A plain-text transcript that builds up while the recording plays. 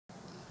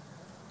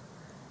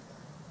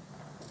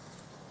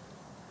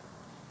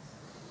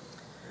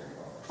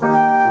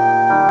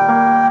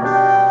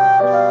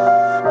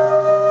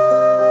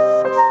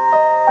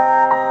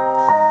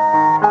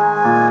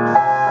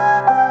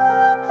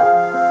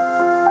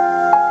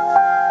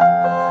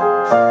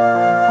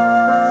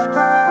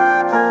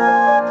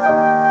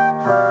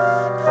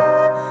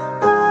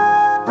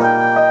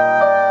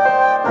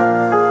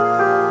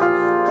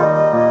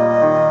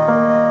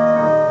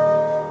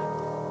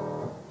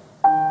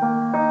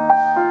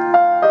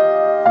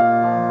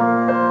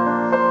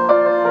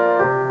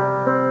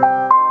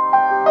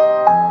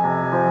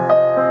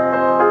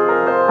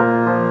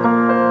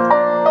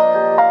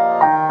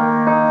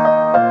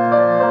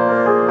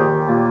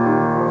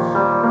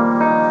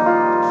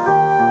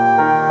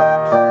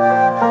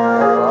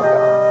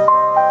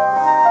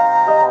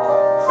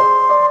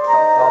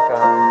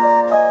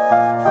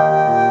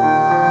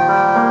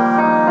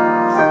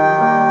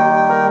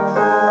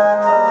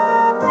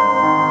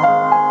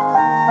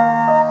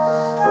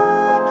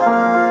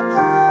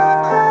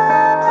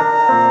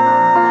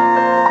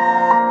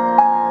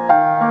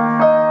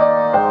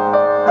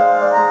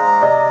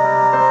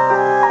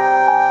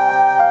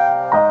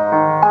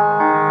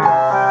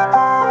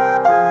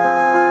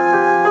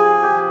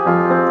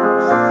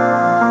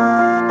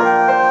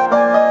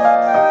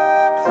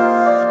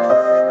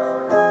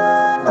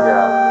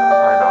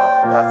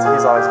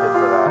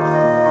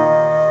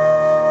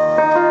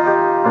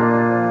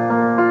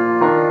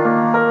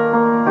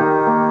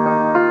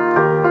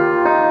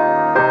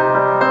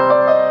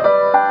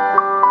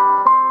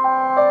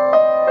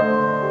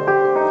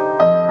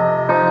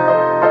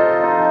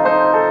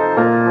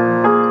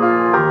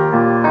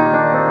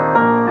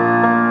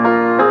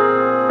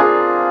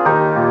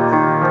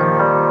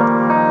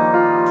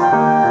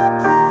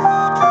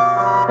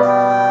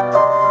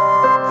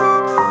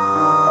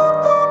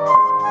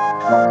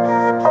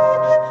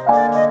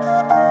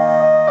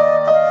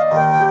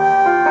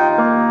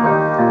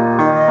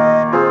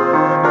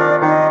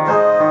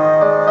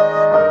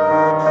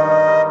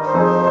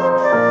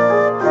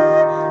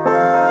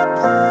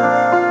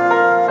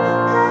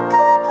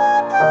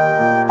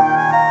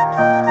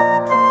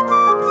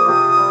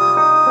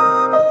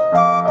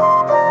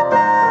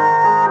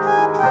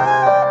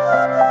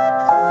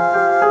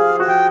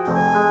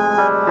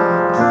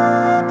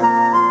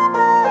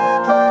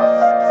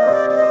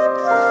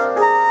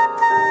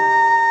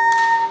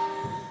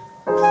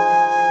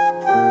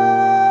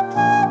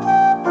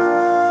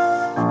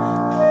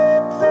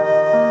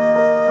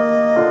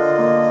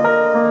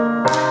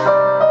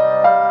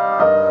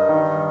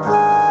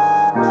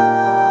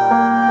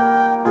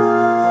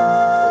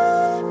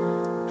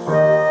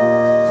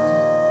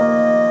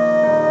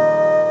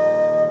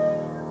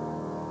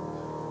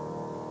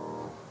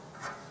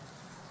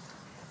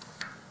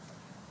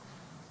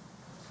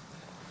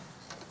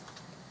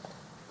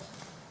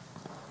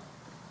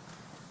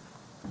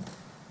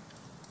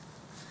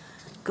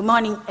Good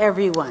morning,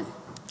 everyone.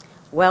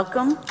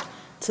 Welcome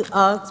to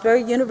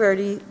Augsburg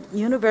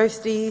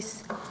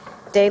University's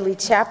Daily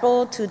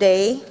Chapel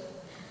today.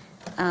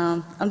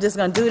 I'm just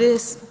going to do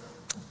this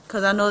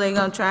because I know they're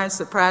going to try and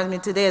surprise me.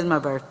 Today is my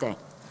birthday.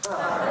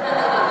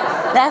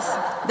 That's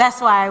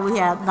why we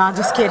have, no, I'm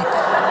just kidding.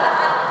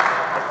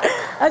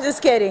 I'm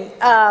just kidding.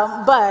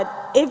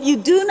 But if you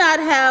do not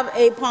have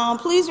a palm,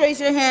 please raise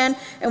your hand,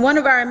 and one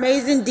of our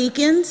amazing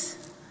deacons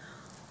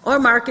or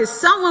Marcus,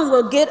 someone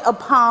will get a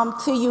palm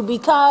to you,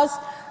 because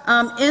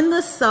in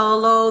the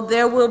solo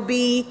there will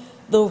be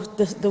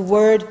the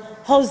word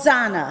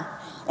Hosanna.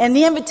 And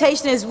the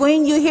invitation is,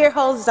 when you hear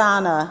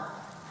Hosanna,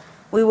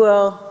 we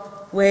will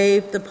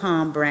wave the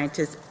palm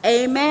branches.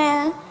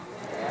 Amen?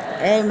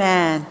 Amen.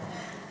 Amen.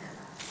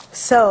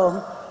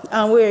 So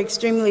we're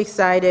extremely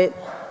excited.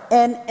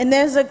 And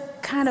there's a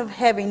kind of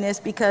heaviness,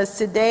 because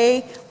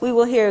today we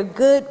will hear a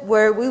good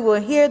word. We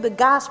will hear the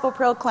gospel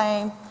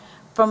proclaimed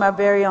from our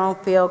very own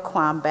Phil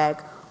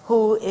Quanbeck,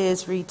 who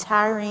is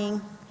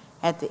retiring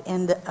at the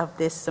end of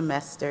this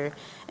semester.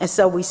 And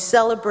so we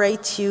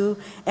celebrate you,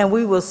 and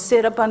we will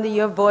sit up under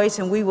your voice,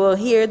 and we will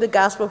hear the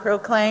gospel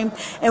proclaimed.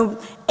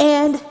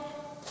 And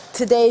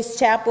today's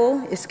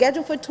chapel is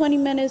scheduled for 20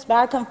 minutes, but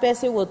I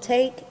confess it will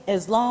take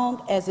as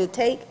long as it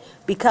takes,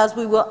 because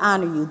we will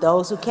honor you.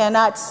 Those who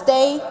cannot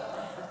stay,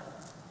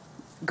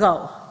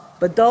 go.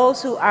 But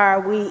those who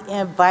are, we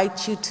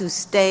invite you to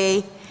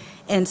stay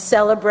and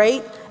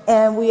celebrate.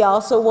 And we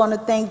also want to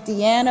thank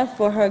Deanna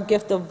for her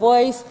gift of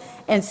voice,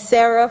 and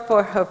Sarah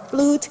for her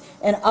flute,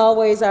 and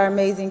always our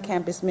amazing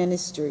campus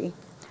ministry,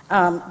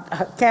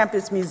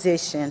 campus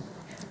musician,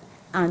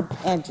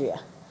 Andrea.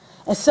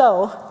 And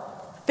so,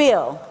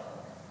 Phil,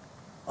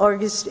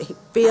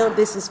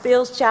 this is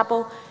Phil's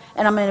chapel,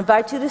 and I'm going to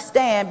invite you to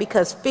stand,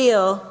 because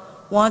Phil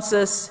wants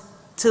us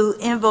to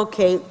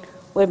invocate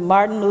with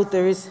Martin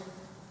Luther's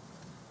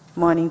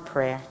morning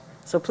prayer.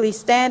 So please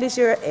stand as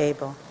you're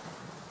able.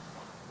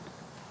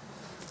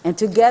 And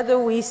together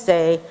we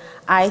say,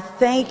 I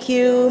thank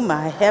you,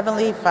 my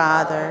heavenly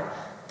Father,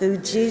 through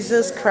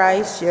Jesus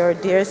Christ, your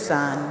dear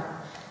Son,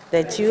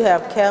 that you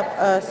have kept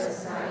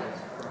us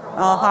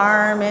all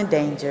harm and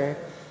danger.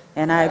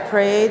 And I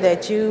pray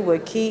that you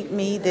would keep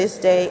me this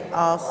day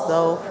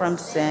also from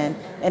sin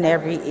and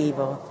every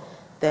evil,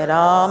 that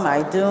all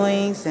my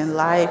doings in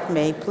life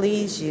may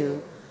please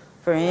you.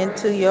 For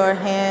into your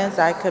hands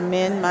I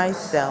commend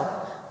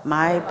myself,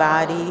 my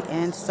body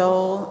and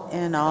soul,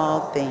 and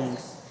all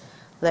things.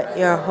 Let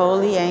your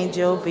holy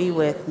angel be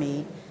with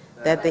me,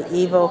 that the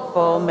evil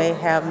foe may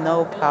have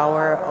no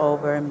power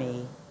over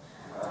me.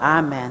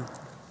 Amen.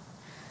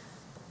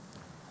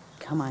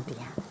 Come on,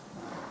 Deanna.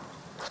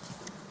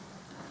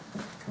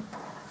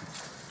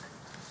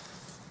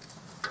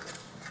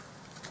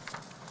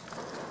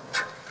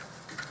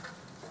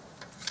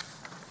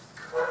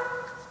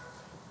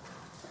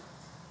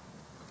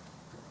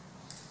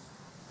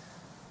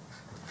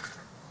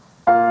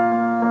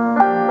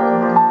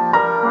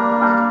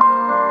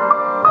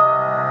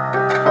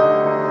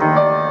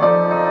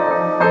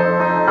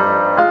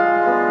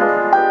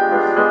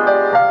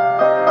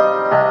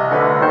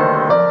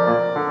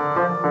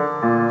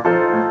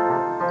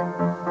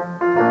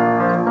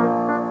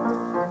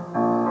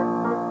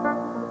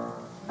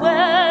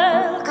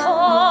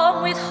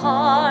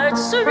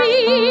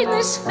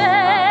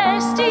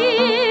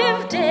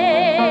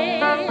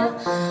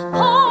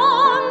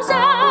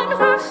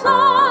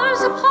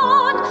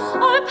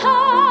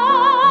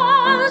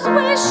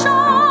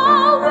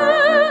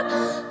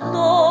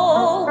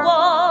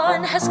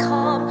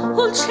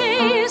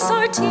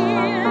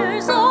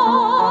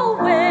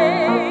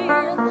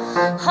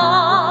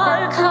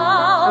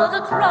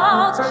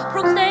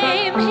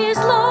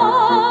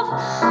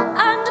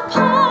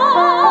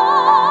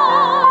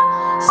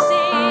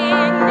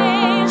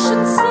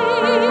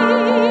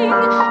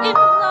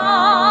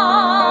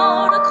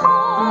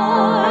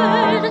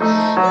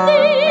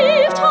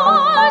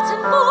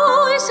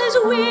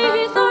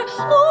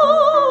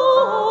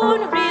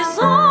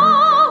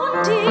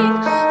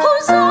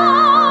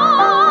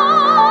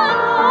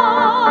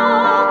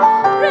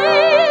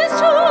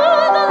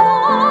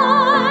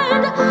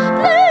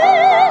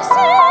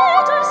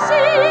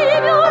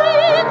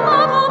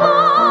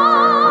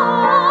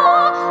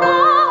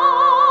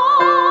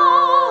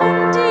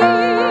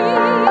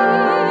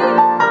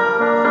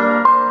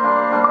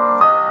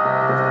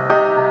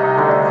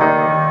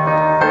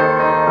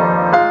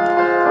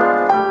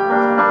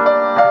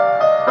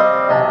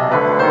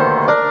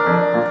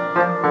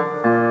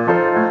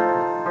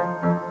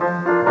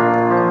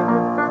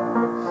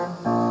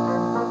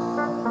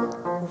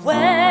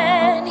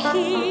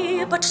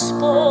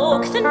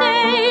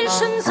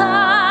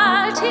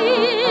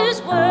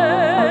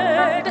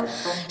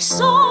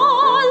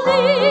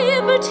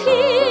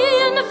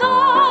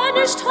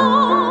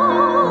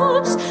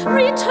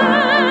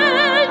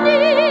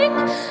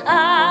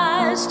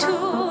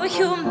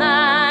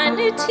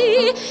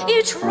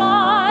 Each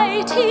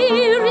right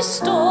he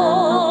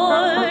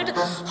restored,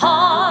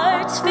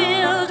 hearts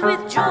filled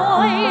with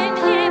joy in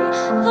him,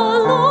 the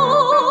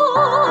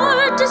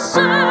Lord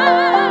discerned.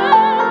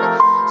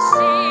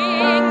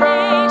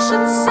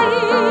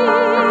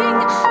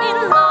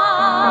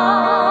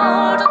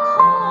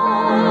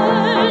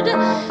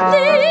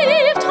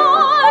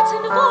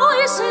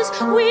 voices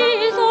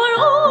with our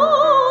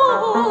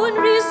own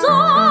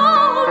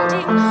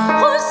resounding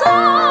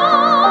Hosanna.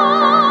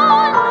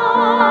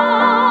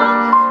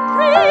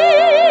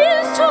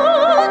 Praise to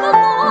the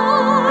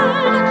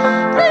Lord,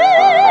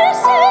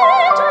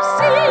 blessed our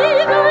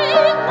Savior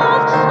in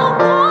love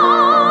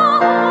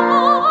abounding.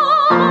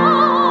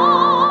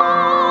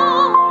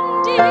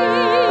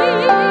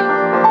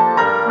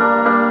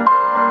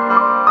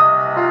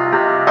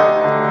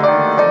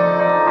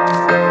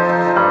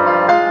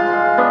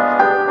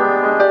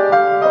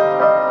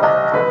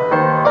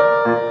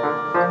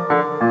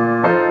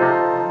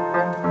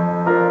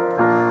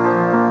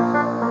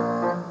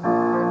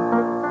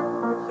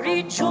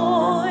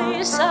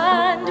 Rejoice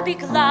and be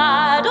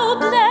glad, O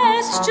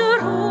blessed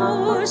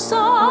Jerusalem,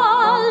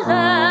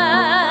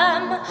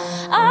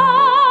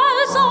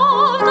 as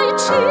of thy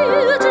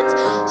children's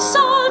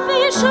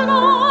salvation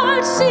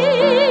art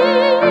singing.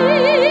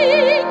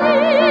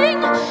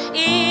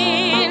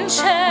 In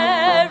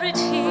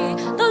charity,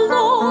 the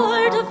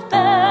Lord of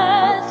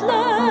Bethlehem,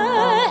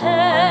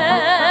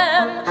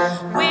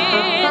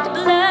 with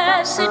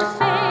blessed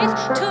faith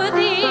to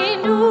thee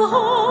new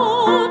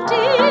hope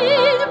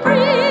did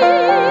bring.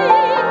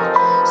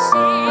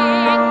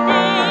 Sing,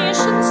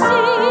 nations,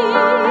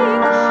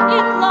 sing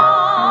in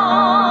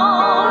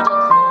loud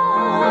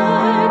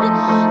accord.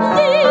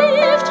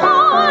 Lift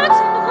hearts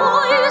and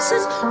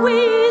voices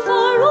with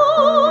our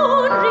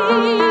own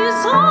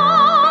resounding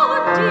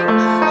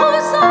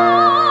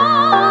Hosanna.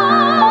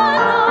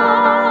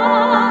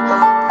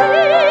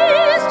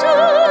 Praise to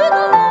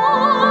the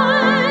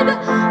Lord,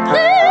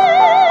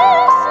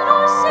 blessed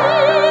our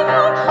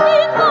Savior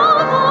in love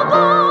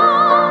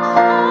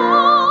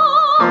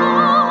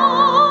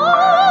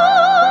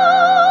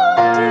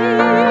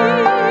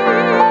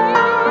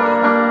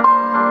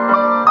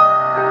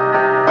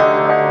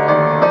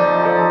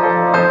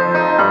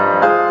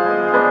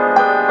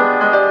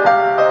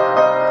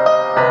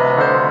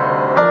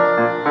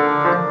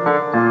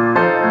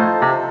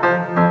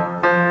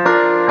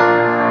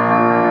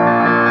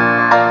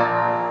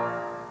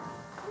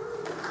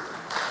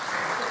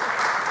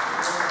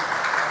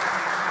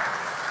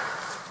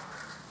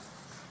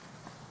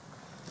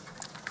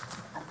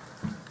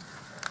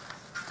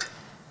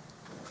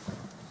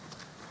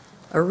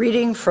A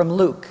reading from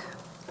Luke.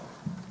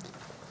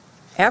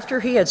 After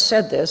he had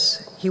said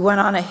this, he went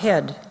on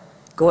ahead,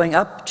 going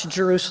up to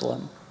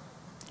Jerusalem.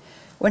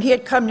 When he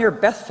had come near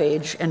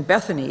Bethphage and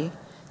Bethany,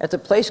 at the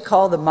place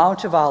called the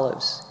Mount of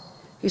Olives,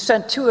 he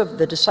sent two of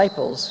the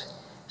disciples,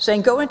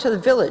 saying, "Go into the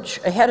village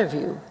ahead of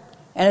you,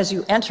 and as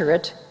you enter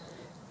it,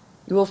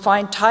 you will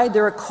find tied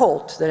there a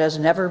colt that has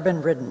never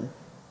been ridden.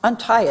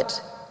 Untie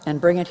it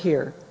and bring it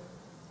here.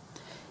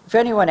 If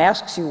anyone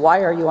asks you,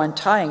 'Why are you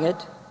untying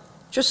it?'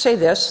 just say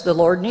this, 'The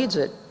Lord needs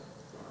it.'"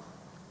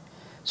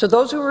 So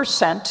those who were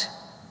sent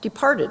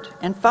departed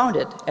and found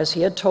it as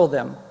he had told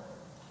them.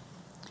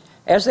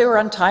 As they were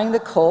untying the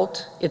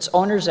colt, its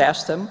owners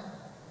asked them,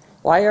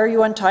 "Why are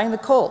you untying the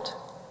colt?"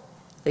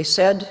 They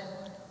said,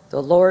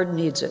 "The Lord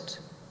needs it."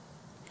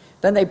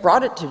 Then they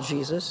brought it to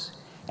Jesus,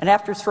 and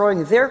after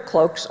throwing their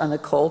cloaks on the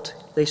colt,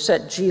 they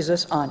set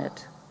Jesus on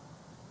it.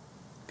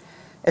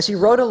 As he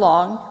rode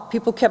along,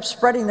 people kept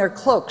spreading their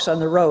cloaks on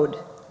the road.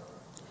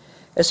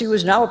 As he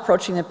was now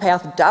approaching the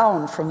path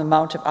down from the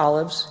Mount of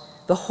Olives,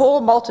 the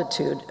whole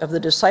multitude of the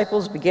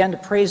disciples began to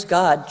praise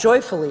God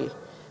joyfully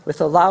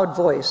with a loud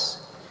voice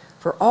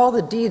for all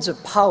the deeds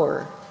of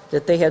power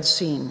that they had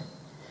seen,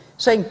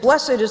 saying,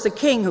 "Blessed is the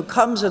King who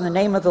comes in the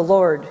name of the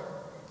Lord,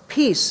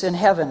 peace in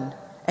heaven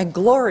and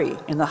glory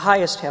in the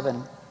highest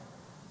heaven."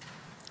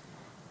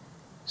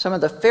 Some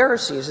of the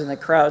Pharisees in the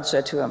crowd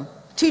said to him,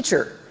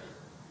 "Teacher,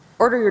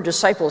 order your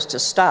disciples to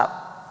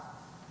stop."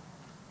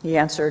 He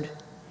answered,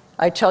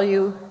 "I tell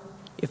you,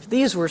 if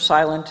these were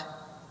silent,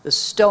 the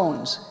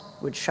stones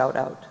would shout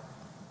out."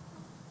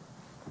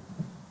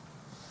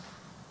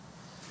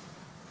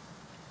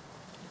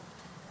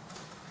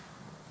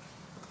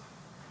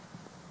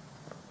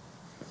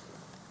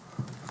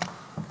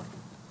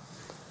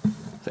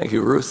 Thank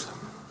you, Ruth.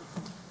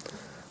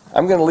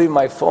 I'm going to leave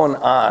my phone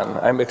on.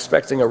 I'm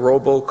expecting a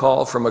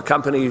robocall from a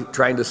company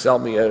trying to sell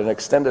me an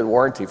extended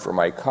warranty for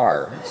my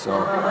car. So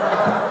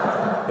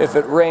if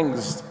it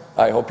rings,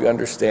 I hope you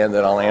understand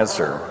that I'll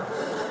answer.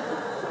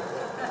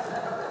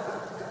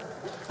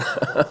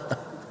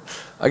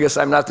 I guess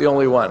I'm not the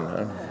only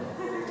one.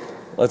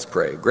 Let's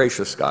pray.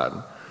 Gracious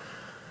God,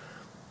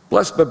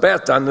 bless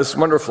Babette on this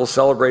wonderful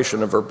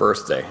celebration of her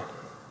birthday.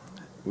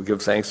 We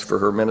give thanks for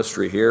her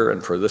ministry here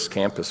and for this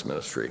campus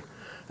ministry.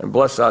 And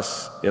bless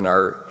us in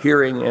our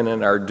hearing and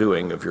in our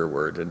doing of your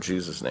word. In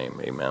Jesus' name,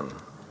 amen.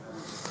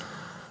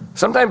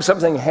 Sometimes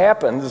something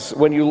happens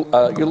when you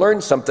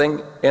learn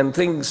something and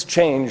things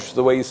change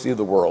the way you see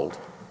the world.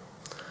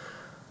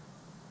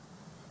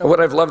 And what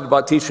I've loved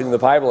about teaching the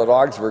Bible at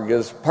Augsburg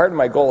is part of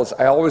my goal is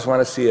I always want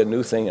to see a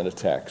new thing in a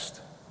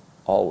text.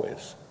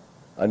 Always.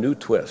 A new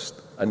twist,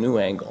 a new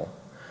angle.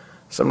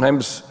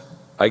 Sometimes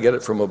I get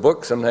it from a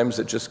book, sometimes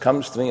it just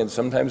comes to me, and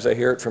sometimes I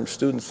hear it from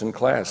students in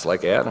class,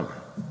 like Adam.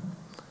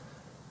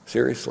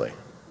 Seriously.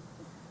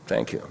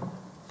 Thank you.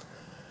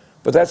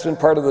 But that's been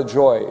part of the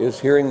joy,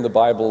 is hearing the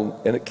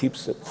Bible, and it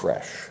keeps it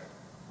fresh.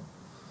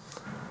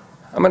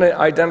 I'm going to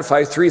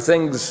identify 3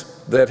 things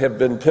that have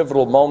been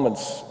pivotal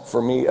moments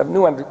for me.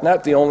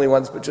 Not the only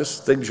ones, but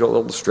just things you'll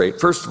illustrate.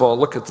 First of all,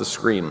 look at the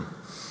screen.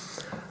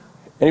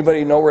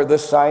 Anybody know where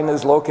this sign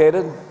is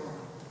located?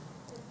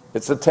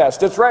 It's a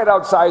test. It's right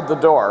outside the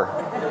door.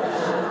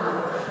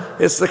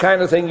 It's the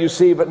kind of thing you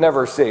see but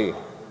never see.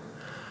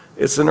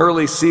 It's an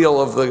early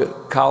seal of the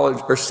college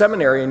or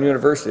seminary and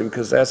university,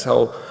 because that's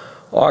how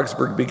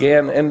Augsburg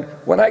began. And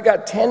when I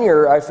got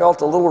tenure, I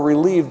felt a little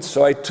relieved,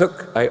 so I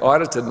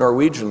audited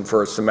Norwegian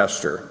for a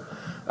semester.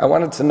 I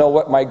wanted to know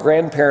what my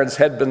grandparents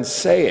had been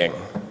saying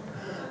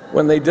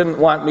when they didn't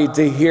want me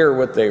to hear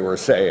what they were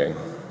saying.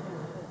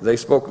 They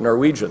spoke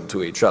Norwegian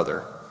to each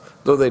other,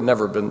 though they'd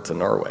never been to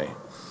Norway.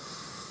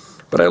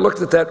 But I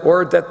looked at that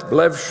 "Ord det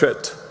blev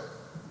kjøtt."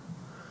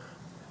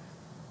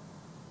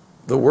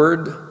 The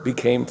Word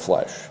became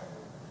flesh.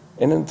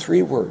 And in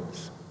 3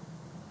 words.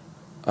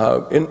 I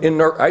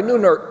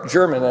knew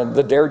German, and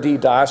the der, die,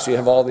 das, you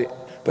have all the,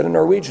 but in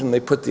Norwegian they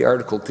put the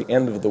article at the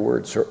end of the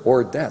word, so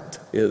 "ord det"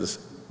 is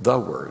the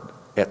word,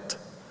 et.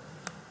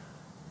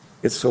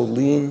 It's so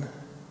lean,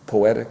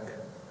 poetic,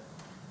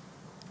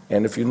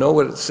 and if you know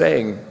what it's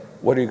saying,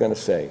 what are you going to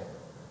say?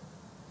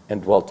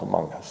 "And dwelt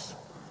among us."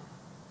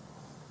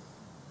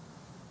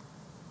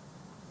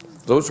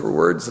 Those were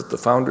words that the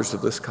founders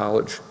of this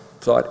college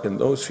thought in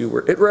those few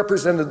words. It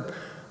represented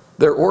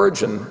their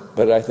origin,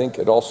 but I think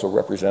it also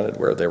represented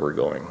where they were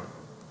going.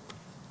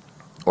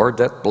 "Ord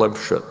det blev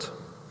kjøtt."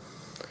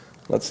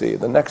 Let's see,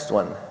 the next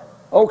one.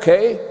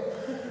 Okay,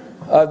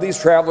 these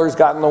travelers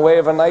got in the way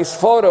of a nice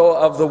photo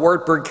of the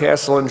Wartburg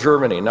Castle in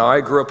Germany. Now, I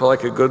grew up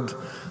like a good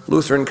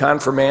Lutheran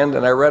confirmand,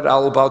 and I read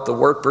all about the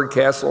Wartburg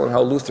Castle and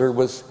how Luther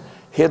was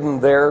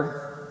hidden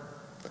there,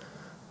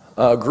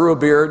 grew a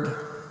beard,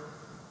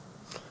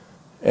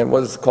 and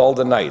was called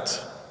a knight.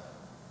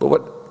 But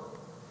what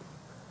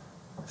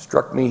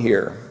struck me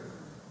here,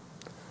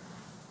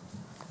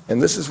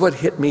 and this is what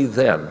hit me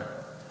then,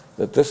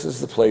 that this is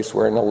the place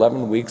where in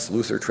 11 weeks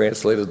Luther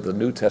translated the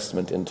New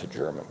Testament into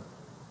German.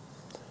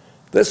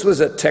 This was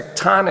a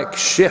tectonic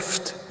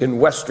shift in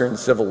Western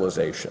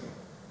civilization,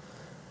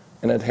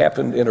 and it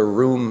happened in a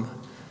room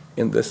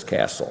in this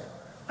castle.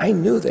 I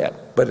knew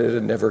that, but it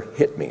had never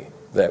hit me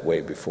that way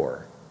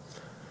before.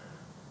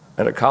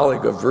 And a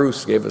colleague of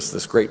Bruce gave us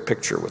this great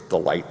picture with the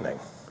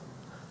lightning.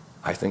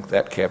 I think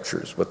that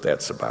captures what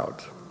that's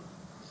about.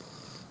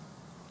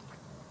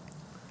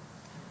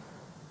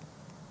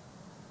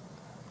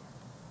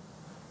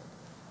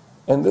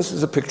 And this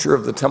is a picture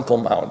of the Temple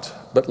Mount.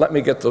 But let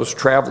me get those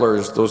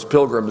travelers, those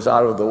pilgrims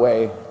out of the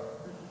way.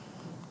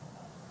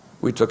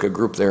 We took a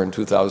group there in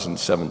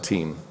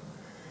 2017.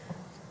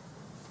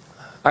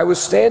 I was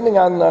standing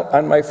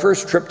on my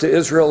first trip to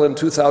Israel in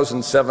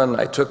 2007.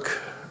 I took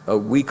a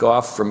week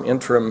off from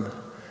interim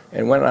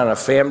and went on a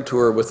fam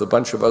tour with a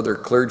bunch of other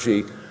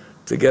clergy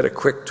to get a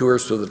quick tour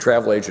so the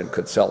travel agent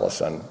could sell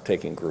us on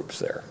taking groups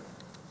there.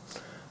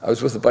 I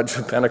was with a bunch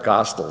of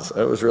Pentecostals.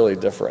 It was really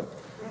different.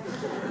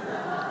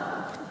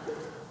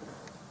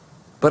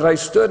 But I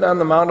stood on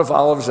the Mount of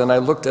Olives and I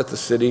looked at the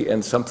city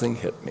and something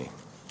hit me.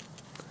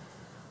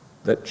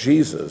 That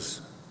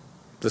Jesus,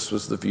 this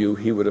was the view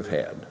he would have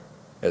had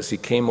as he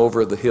came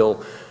over the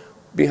hill.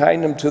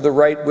 Behind him to the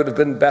right would have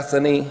been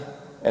Bethany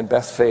and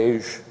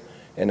Bethphage,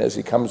 and as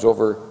he comes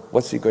over,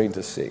 what's he going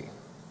to see?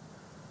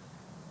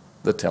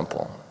 The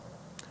temple.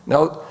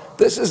 Now,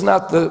 this is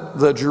not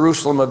the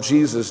Jerusalem of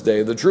Jesus'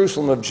 day. The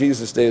Jerusalem of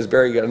Jesus' day is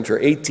buried under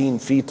 18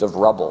 feet of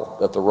rubble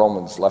that the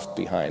Romans left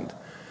behind.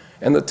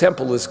 And the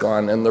temple is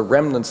gone, and the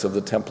remnants of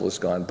the temple is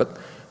gone. But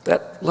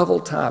that level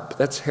top,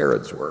 that's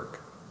Herod's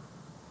work.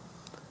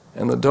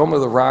 And the Dome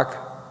of the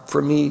Rock,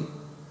 for me,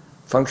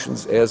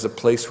 functions as a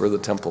place where the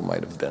temple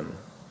might have been.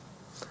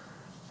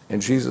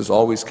 And Jesus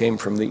always came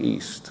from the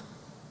east.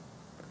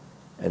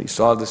 And he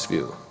saw this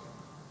view.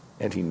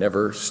 And he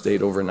never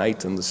stayed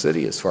overnight in the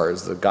city, as far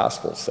as the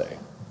Gospels say.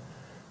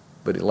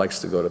 But he likes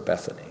to go to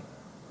Bethany.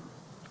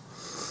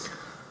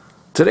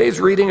 Today's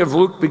reading of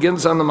Luke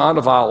begins on the Mount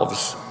of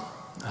Olives.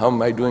 How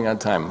am I doing on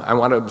time? I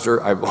want to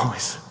observe, I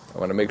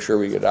want to make sure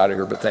we get out of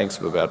here, but thanks,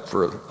 Babette,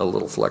 for a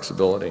little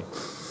flexibility.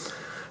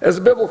 As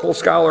a biblical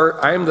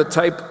scholar, I am the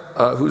type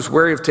who's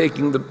wary of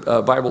taking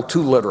the Bible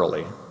too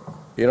literally.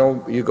 You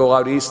know, you go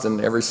out east and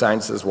every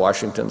sign says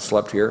Washington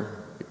slept here.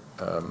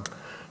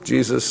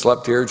 Jesus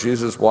slept here,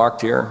 Jesus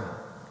walked here.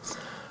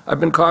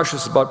 I've been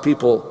cautious about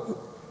people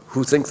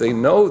who think they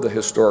know the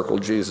historical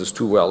Jesus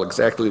too well,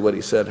 exactly what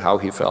he said, how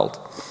he felt.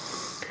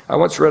 I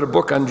once read a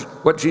book on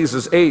what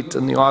Jesus ate,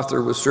 and the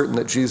author was certain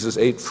that Jesus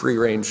ate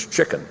free-range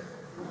chicken.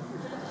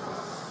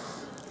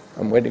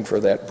 I'm waiting for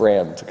that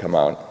brand to come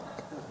out.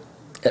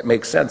 It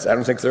makes sense. I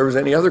don't think there was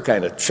any other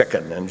kind of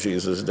chicken in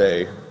Jesus'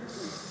 day.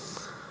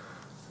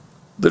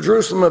 The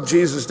Jerusalem of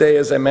Jesus' day,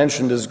 as I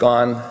mentioned, is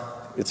gone.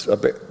 It's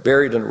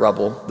buried in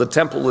rubble. The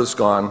temple is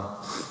gone.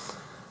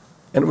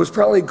 And it was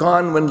probably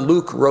gone when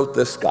Luke wrote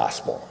this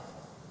gospel.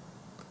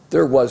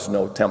 There was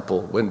no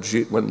temple when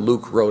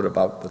Luke wrote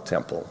about the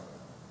temple.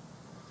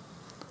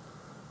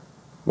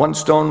 One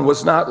stone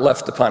was not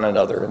left upon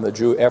another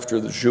after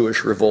the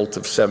Jewish revolt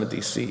of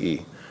 70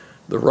 CE.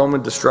 The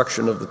Roman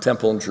destruction of the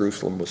temple in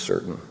Jerusalem was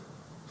certain.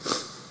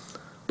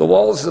 The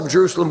walls of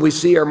Jerusalem we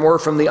see are more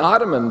from the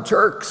Ottoman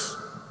Turks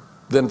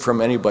than from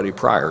anybody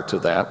prior to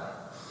that.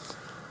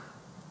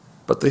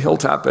 But the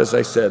hilltop, as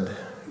I said,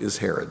 is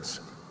Herod's.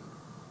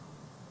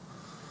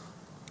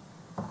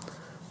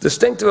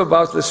 Distinctive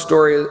about this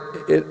story,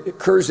 it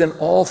occurs in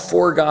all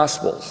 4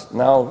 Gospels.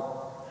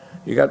 Now,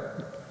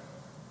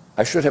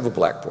 I should have a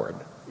blackboard.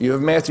 You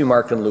have Matthew,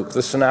 Mark, and Luke,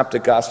 the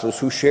synoptic Gospels,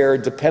 who share a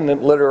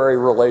dependent literary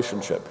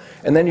relationship.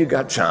 And then you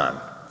got John.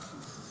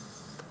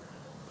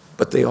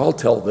 But they all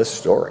tell this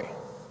story.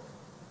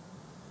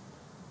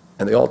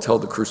 And they all tell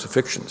the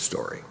crucifixion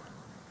story.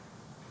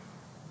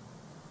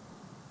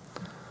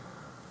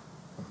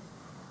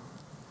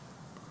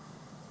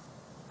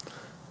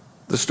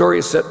 The story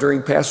is set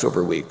during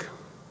Passover week,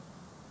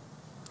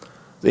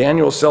 the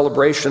annual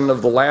celebration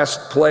of the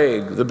last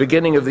plague, the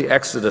beginning of the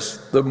Exodus,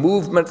 the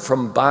movement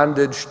from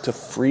bondage to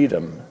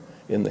freedom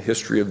in the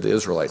history of the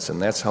Israelites,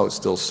 and that's how it's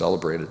still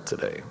celebrated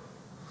today.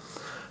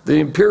 The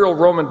imperial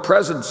Roman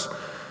presence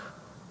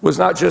was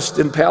not just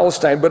in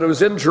Palestine, but it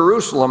was in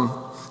Jerusalem,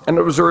 and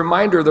it was a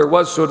reminder there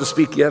was, so to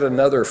speak, yet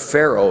another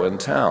Pharaoh in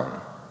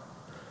town.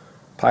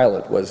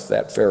 Pilate was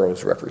that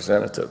Pharaoh's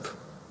representative.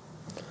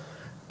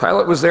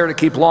 Pilate was there to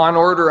keep law and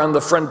order on the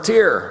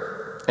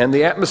frontier, and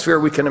the atmosphere,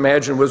 we can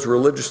imagine, was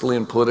religiously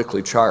and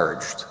politically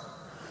charged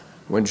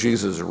when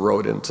Jesus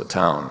rode into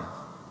town.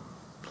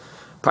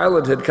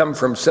 Pilate had come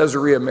from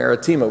Caesarea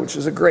Maritima, which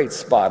is a great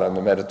spot on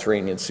the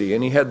Mediterranean Sea,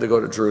 and he had to go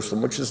to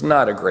Jerusalem, which is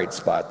not a great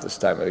spot this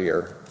time of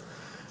year.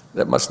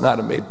 That must not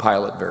have made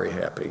Pilate very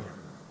happy.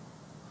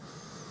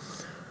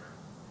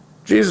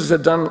 Jesus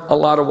had done a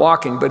lot of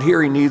walking, but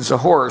here he needs a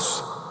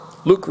horse.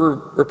 Luke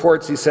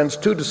reports he sends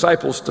 2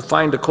 disciples to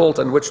find a colt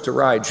on which to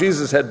ride.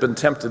 Jesus had been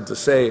tempted to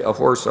say, a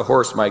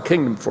horse, my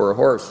kingdom for a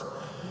horse.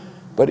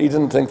 But he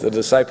didn't think the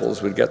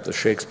disciples would get the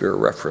Shakespeare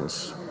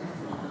reference.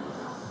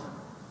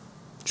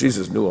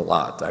 Jesus knew a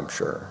lot, I'm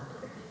sure.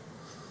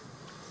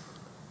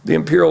 The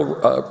imperial,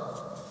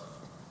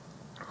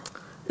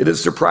 it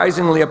is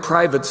surprisingly a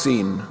private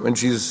scene when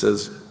Jesus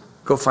says,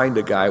 go find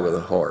a guy with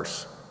a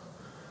horse.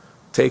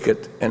 Take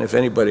it, and if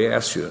anybody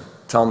asks you,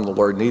 tell them the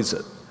Lord needs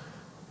it.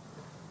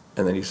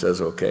 And then he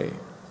says, okay.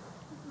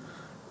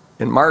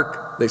 In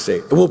Mark, they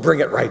say, we'll bring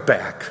it right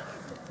back.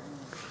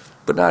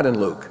 But not in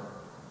Luke.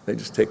 They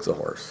just take the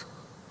horse.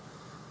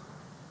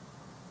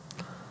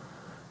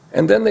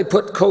 And then they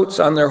put coats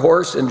on their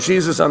horse and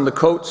Jesus on the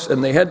coats,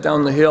 and they head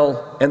down the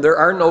hill, and there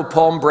are no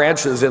palm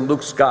branches in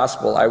Luke's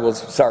gospel, I was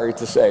sorry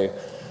to say.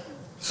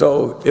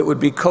 So it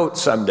would be Coat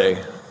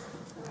Sunday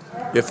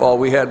if all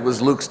we had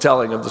was Luke's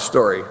telling of the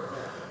story.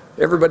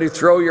 Everybody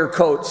throw your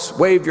coats,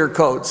 wave your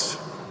coats.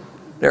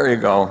 There you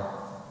go.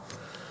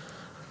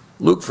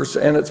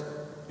 And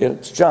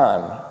it's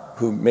John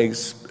who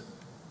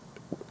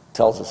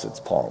tells us it's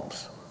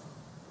palms.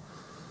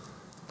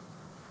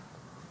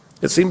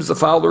 It seems the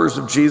followers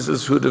of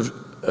Jesus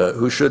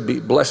who should be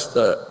blessed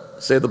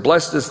say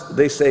blessed is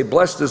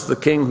the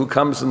King who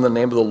comes in the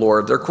name of the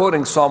Lord. They're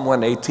quoting Psalm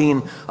 118,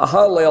 a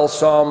Hallel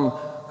psalm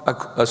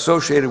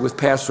associated with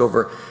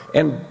Passover.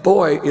 And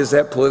boy, is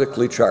that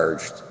politically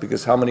charged,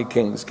 because how many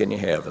kings can you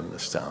have in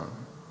this town?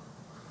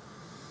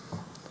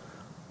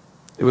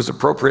 It was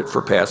appropriate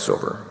for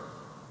Passover.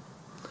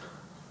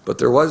 But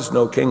there was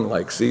no king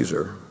like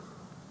Caesar.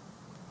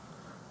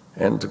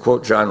 And to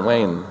quote John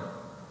Wayne,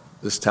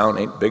 this town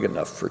ain't big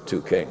enough for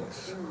 2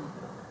 kings.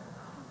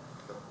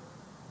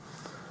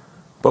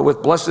 But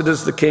with blessed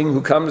is the King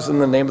who comes in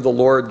the name of the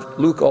Lord,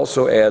 Luke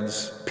also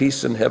adds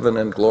peace in heaven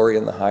and glory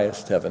in the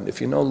highest heaven.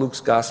 If you know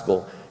Luke's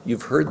gospel,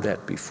 you've heard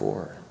that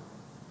before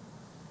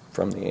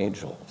from the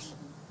angels.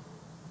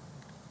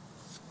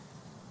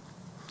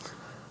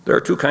 There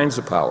are 2 kinds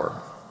of power.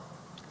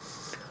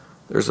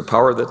 There's a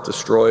power that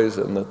destroys,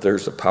 and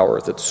there's a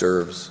power that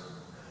serves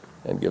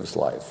and gives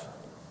life.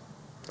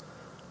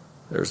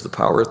 There's the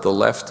power at the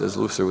left, as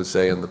Luther would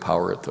say, and the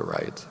power at the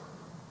right.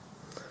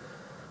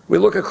 We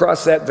look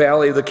across that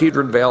valley, the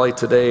Kidron Valley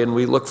today, and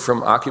we look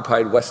from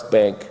occupied West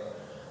Bank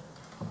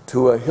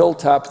to a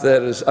hilltop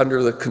that is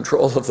under the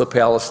control of the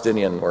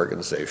Palestinian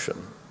organization.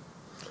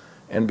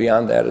 And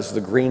beyond that is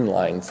the Green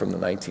Line from the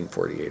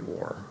 1948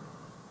 war.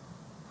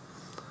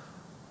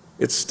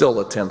 It's still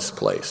a tense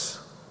place,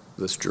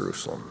 this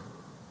Jerusalem.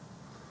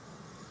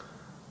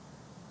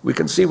 We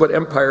can see what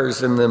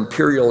empires and the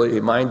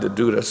imperially minded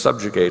do to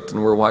subjugate,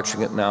 and we're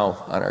watching it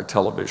now on our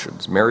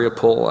televisions.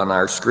 Mariupol on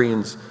our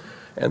screens,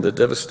 and the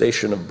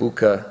devastation of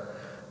Bucha.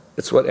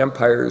 It's what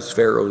empires,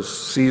 pharaohs,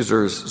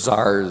 Caesars,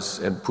 czars,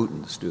 and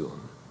Putins do.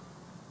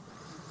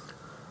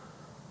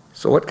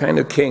 So what kind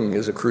of king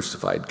is a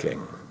crucified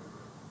king?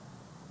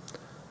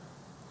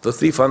 The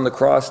thief on the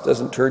cross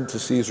doesn't turn to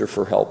Caesar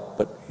for help,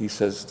 but he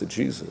says to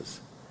Jesus,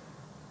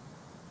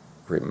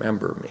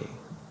 remember me.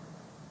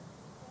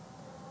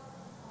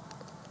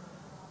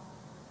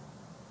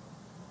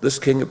 This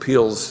king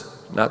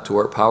appeals not to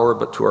our power,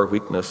 but to our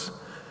weakness.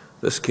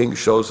 This king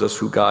shows us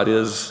who God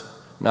is,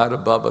 not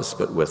above us,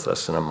 but with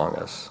us and among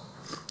us,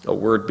 a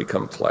word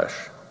become flesh.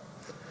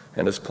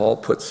 And as Paul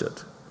puts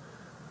it,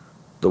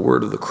 the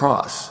word of the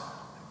cross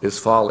is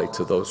folly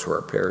to those who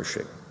are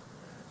perishing,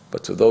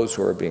 but to those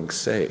who are being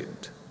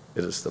saved,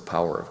 it is the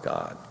power of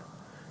God.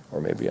 Or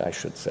maybe I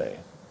should say,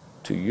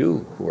 to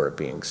you who are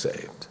being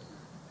saved,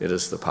 it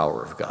is the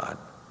power of God.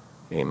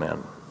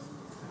 Amen.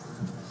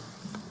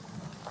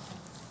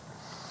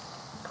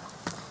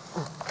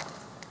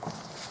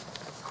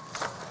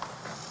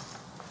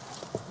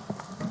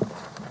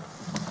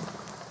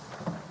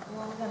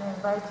 We're going to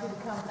invite you to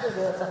come to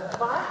the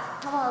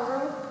spot. Come on,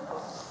 Ruth.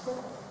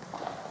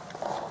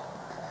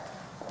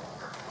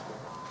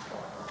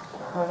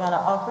 We're going to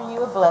offer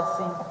you a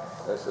blessing.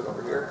 Should I sit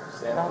over here?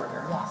 Stand over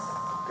here? Yes.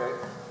 Okay.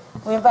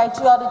 We invite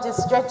you all to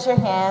just stretch your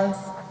hands.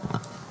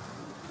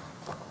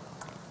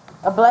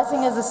 A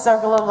blessing is a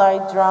circle of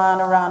light drawn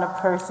around a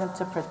person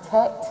to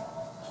protect,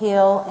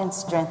 heal, and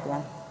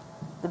strengthen.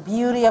 The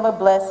beauty of a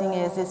blessing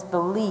is its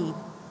belief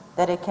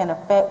that it can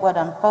affect what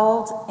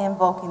unfolds,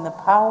 invoking the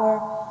power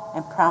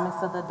and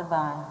promise of the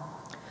divine.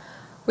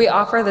 We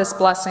offer this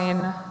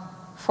blessing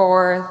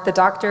for the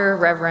Dr.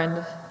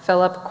 Reverend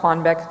Phil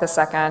Quanbeck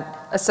II,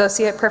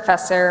 Associate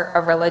Professor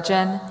of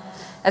Religion,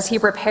 as he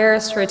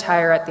prepares to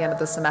retire at the end of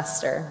the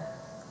semester.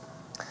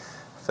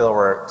 Phil,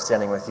 we're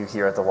standing with you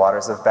here at the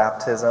waters of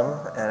baptism,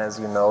 and as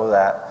you know,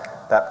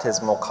 that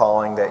baptismal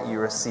calling that you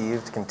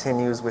received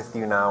continues with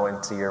you now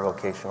into your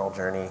vocational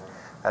journey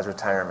as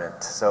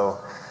retirement. So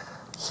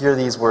hear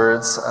these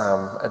words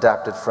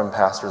adapted from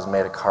Pastors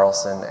Maida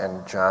Carlson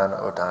and John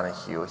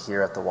O'Donohue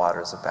here at the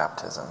waters of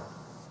baptism.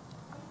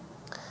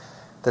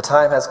 The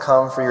time has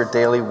come for your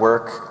daily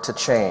work to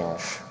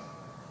change,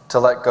 to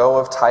let go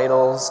of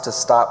titles, to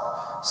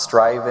stop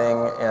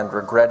striving and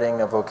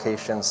regretting a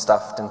vocation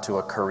stuffed into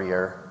a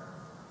career.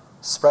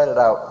 Spread it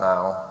out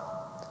now.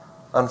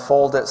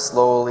 Unfold it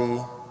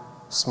slowly,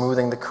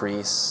 smoothing the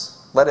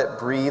crease. Let it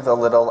breathe a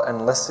little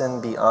and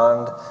listen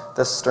beyond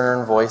the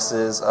stern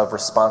voices of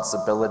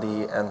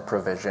responsibility and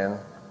provision.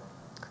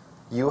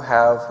 You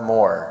have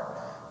more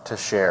to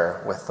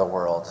share with the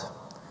world.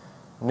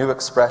 New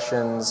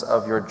expressions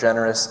of your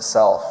generous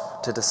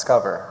self to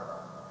discover.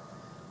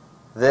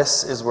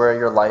 This is where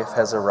your life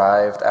has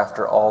arrived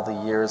after all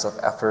the years of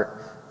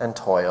effort and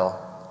toil.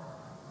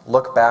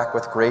 Look back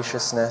with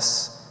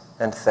graciousness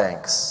and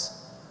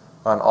thanks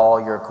on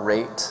all your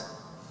great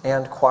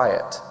and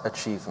quiet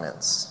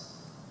achievements.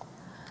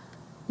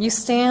 You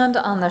stand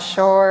on the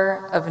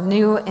shore of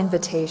new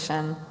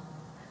invitation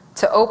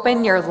to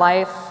open your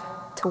life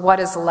to what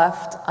is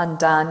left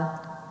undone.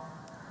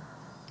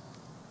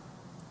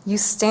 You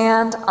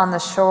stand on the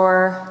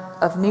shore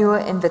of new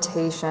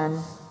invitation.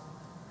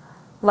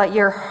 Let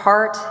your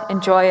heart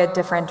enjoy a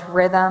different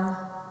rhythm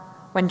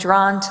when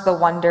drawn to the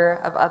wonder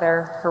of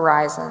other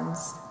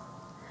horizons.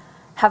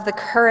 Have the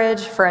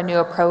courage for a new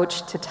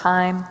approach to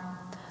time.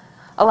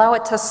 Allow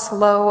it to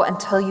slow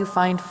until you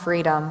find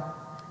freedom,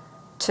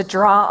 to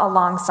draw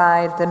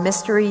alongside the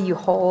mystery you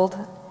hold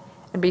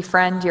and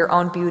befriend your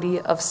own beauty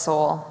of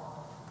soul.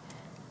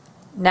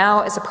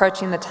 Now is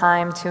approaching the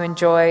time to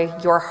enjoy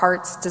your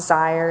heart's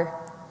desire,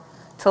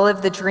 to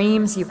live the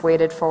dreams you've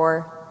waited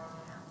for,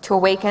 to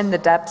awaken the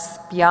depths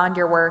beyond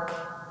your work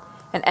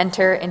and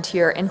enter into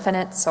your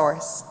infinite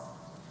source.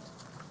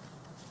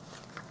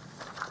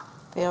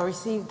 They'll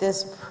receive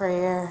this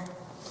prayer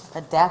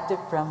adapted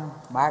from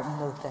Martin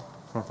Luther.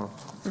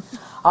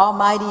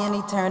 Almighty and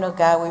eternal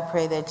God, we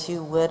pray that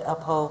you would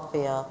uphold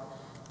Phil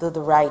through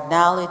the right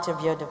knowledge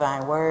of your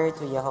divine word,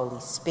 through your Holy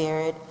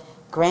Spirit.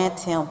 Grant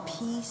him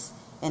peace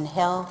and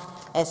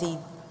health as he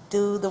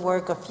do the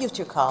work of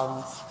future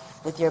callings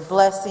with your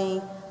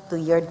blessing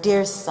through your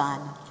dear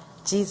Son,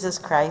 Jesus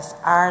Christ,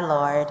 our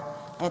Lord.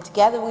 And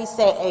together we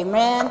say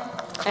amen.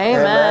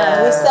 Amen.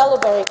 And we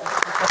celebrate.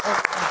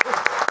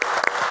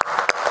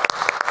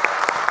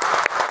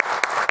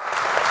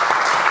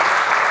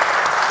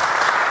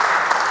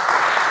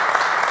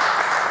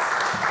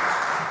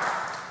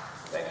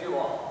 Thank you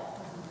all.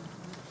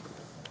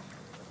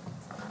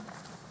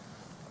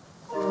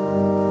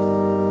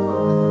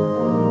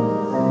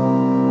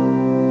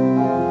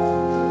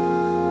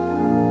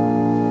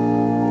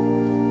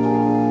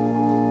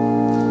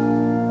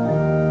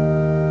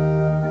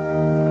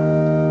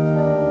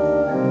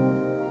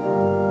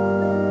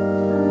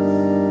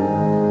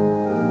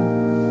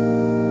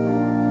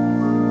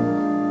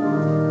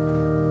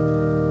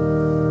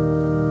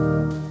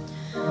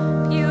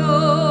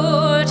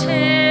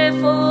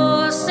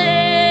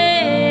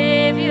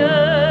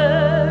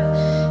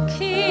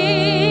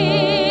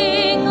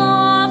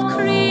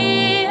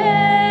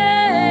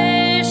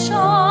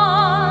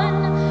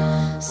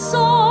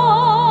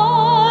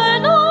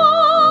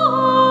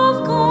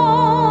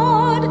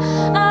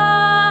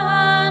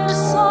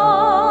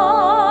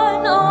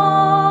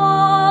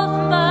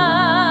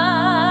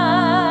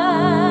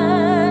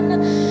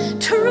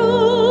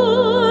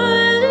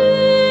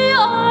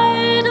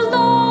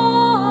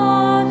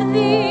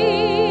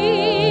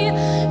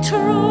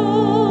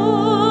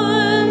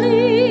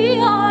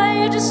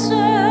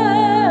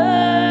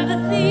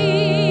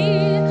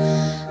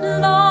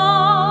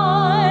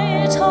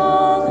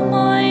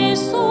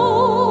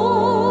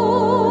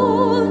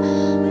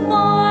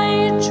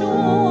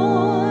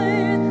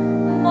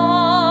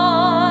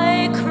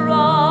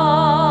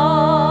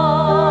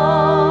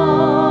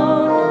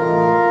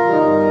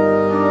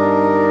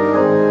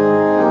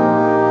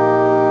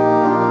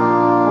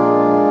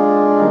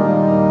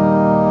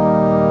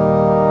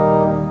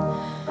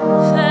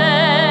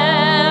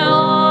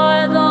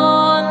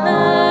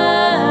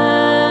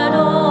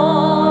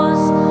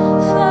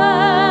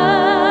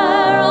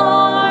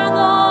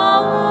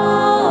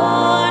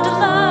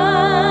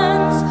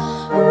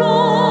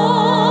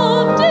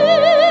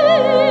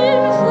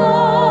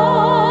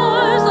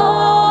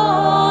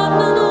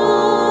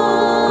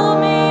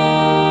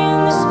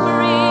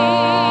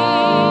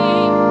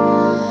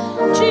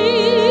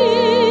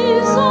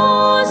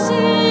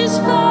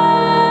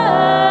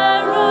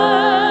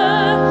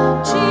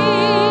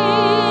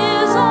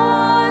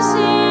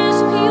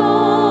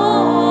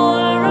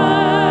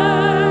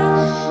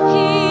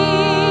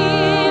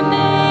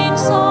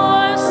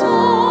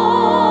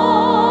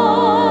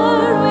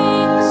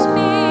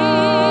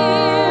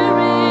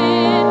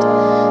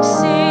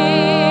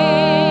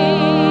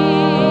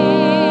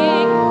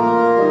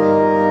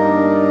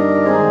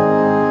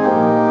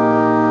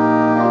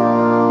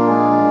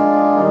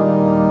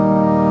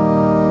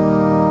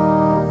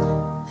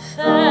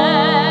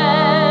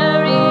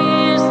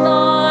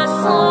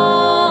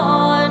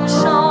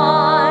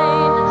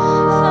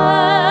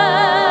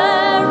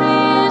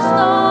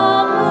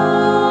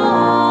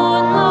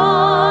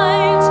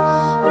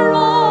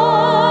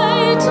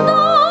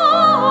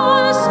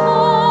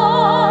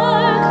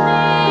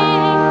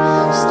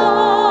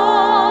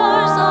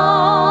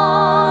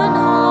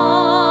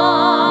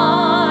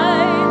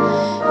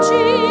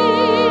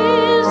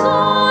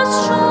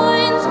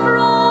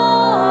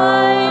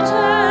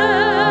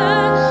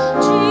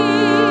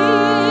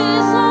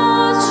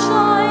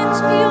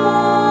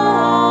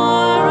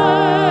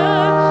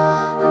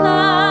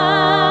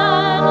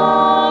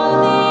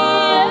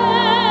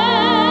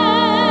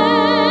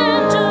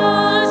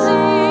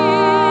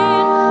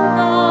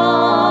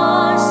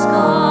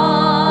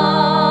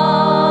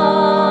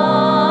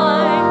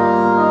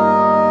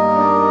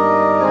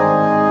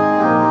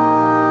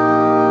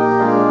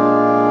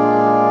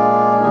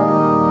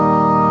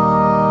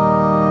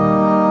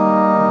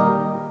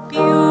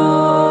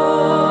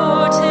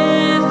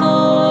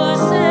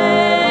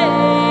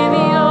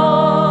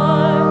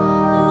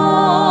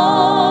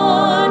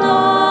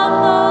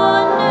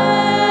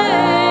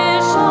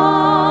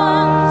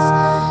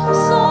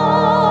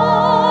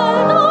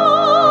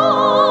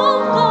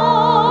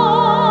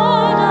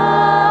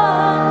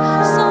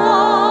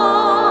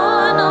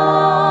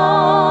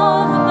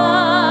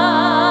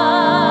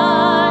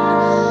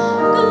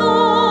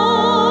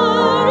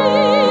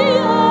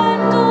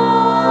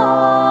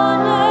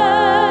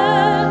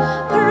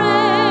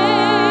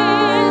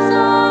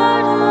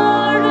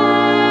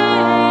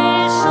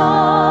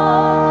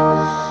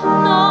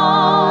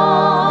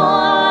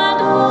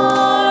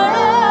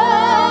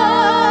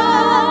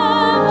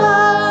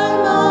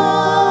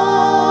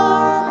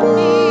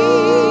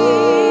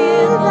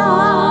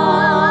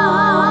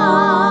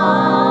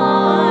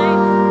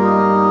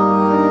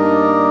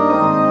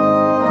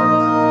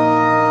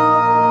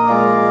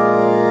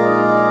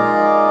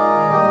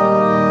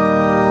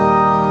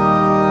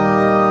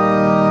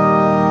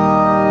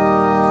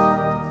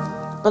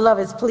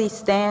 Beloveds, please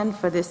stand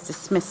for this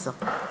dismissal.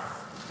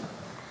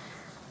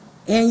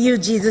 In you,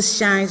 Jesus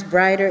shines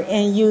brighter.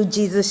 In you,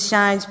 Jesus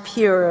shines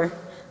purer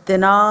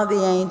than all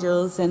the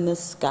angels in the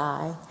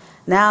sky.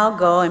 Now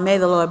go, and may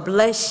the Lord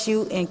bless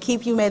you and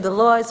keep you. May the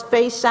Lord's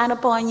face shine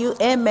upon you,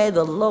 and may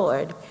the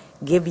Lord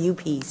give you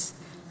peace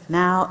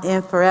now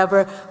and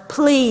forever.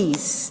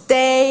 Please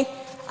stay.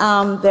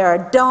 There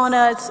are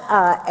donuts.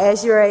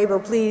 As you're able,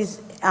 please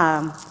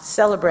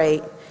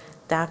celebrate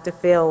Dr.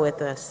 Phil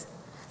with us.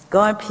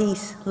 Go in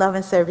peace. Love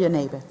and serve your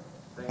neighbor.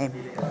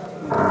 Amen.